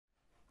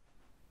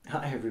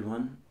Hi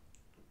everyone,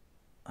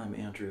 I'm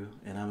Andrew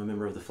and I'm a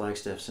member of the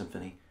Flagstaff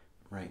Symphony.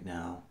 Right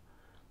now,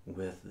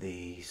 with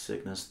the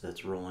sickness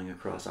that's rolling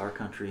across our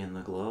country and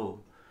the globe,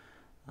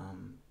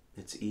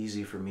 it's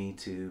easy for me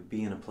to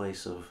be in a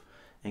place of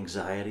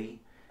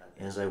anxiety.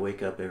 As I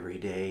wake up every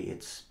day,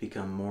 it's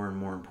become more and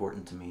more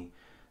important to me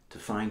to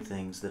find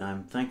things that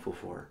I'm thankful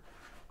for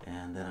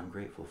and that I'm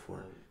grateful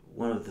for.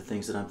 One of the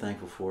things that I'm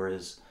thankful for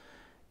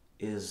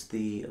is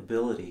the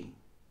ability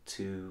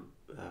to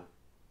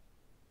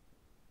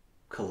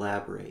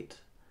collaborate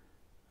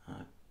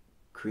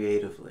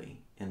creatively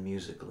and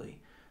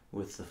musically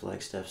with the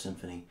Flagstaff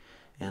Symphony,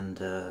 and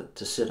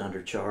to sit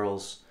under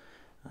Charles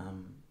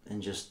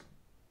and just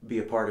be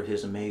a part of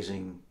his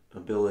amazing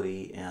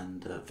ability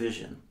and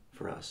vision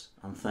for us.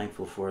 I'm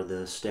thankful for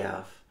the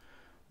staff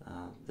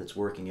that's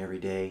working every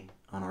day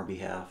on our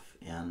behalf,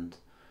 and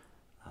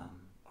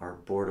our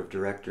board of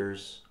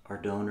directors, our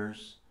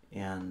donors,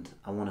 and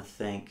I want to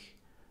thank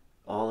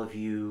all of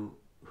you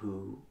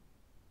who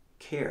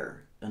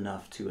care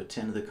enough to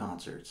attend the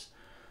concerts,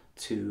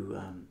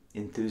 to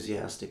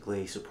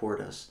enthusiastically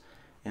support us,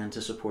 and to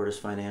support us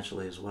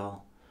financially as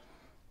well.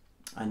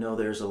 I know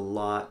there's a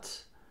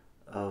lot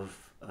of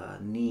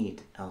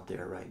need out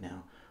there right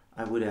now.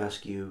 I would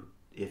ask you,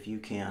 if you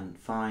can,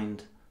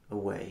 find a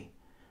way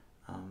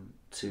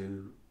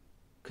to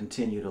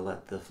continue to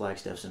let the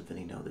Flagstaff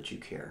Symphony know that you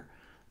care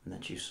and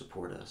that you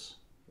support us.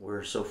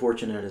 We're so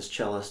fortunate as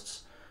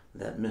cellists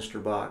that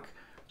Mr. Bach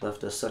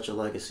left us such a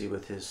legacy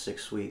with his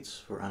 6 suites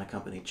for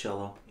unaccompanied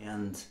cello.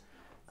 And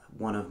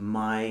one of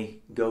my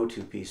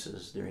go-to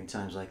pieces during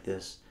times like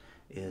this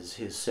is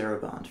his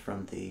Sarabande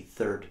from the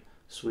 3rd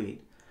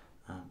suite.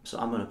 So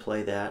I'm going to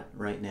play that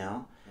right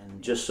now.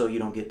 And just so you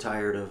don't get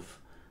tired of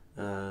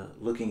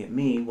looking at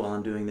me while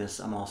I'm doing this,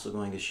 I'm also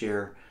going to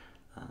share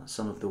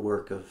some of the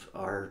work of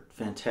our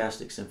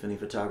fantastic symphony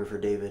photographer,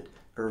 David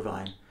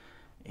Irvine.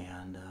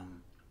 And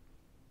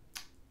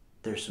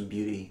there's some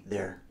beauty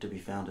there to be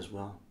found as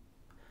well.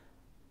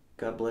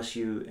 God bless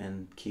you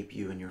and keep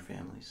you and your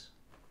families.